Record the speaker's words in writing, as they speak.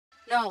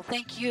No,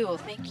 thank you,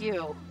 thank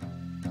you.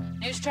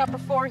 News Chopper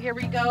 4, here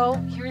we go.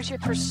 Here's your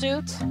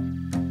pursuit.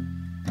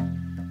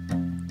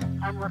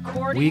 I'm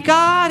recording. We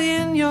got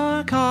in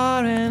your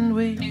car and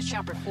we News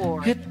Chopper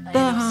 4 hit the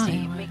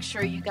highway. Make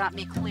sure you got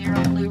me clear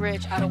on Blue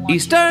Ridge. I don't want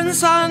Eastern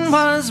sun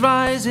was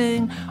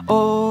rising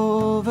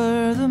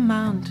over the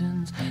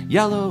mountains,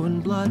 yellow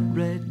and blood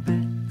red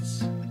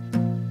bits,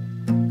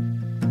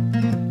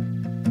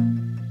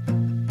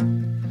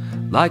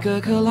 like a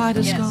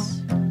kaleidoscope.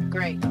 Yes,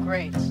 great,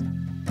 great.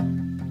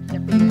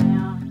 Deputy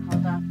down,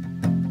 hold on.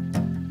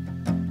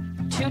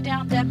 2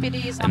 down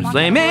deputies. And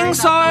flaming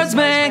swords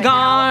may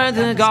guard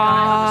the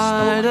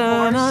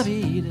Garden of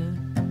Eden.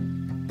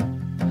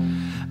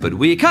 But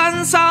we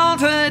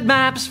consulted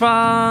maps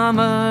from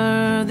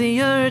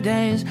earlier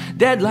days,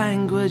 dead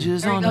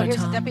languages on our tongue.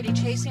 Here's the deputy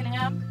chasing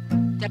him.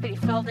 Deputy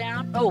fell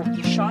down. Oh,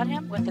 you shot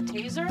him with a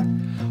taser?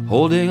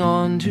 Holding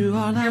on to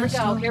our last Here we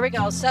go, here we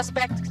go.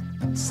 Suspect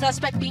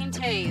being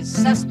tased.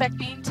 Suspect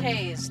being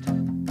tased.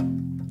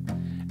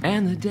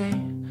 And the day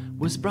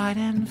was bright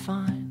and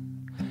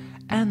fine,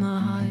 and the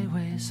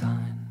highway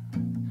sign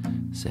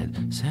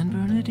said San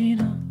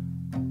Bernardino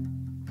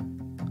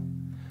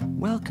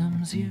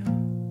welcomes you.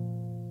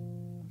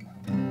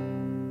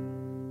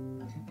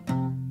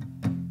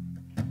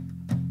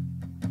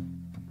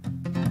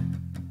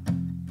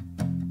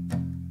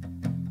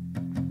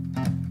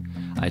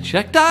 I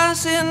checked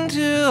us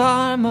into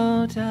our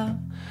motel,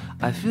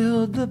 I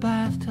filled the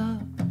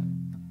bathtub,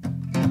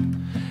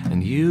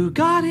 and you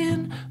got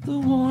in the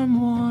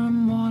warm,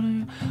 warm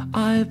water.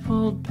 I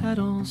pulled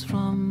petals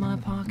from my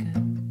pocket.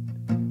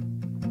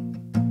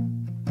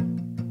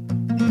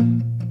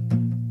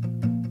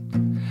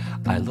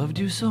 I loved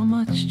you so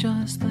much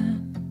just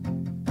then.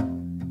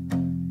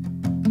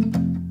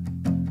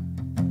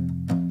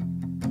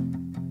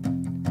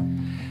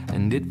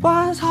 And it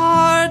was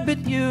hard,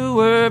 but you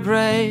were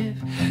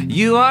brave.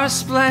 You are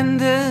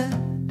splendid,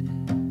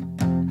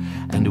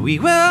 and we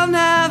will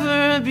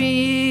never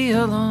be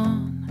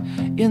alone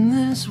in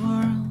this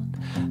world,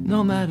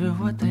 no matter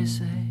what they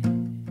say.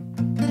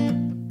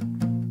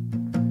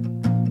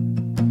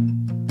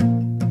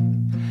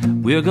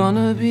 We're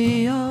gonna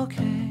be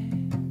okay.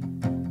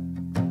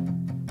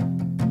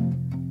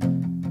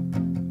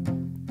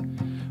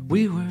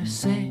 We were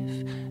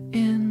safe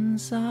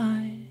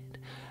inside,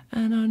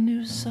 and our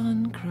new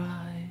son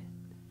cried.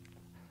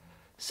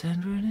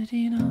 San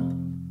Bernardino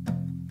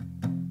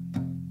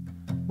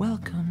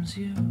welcomes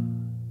you.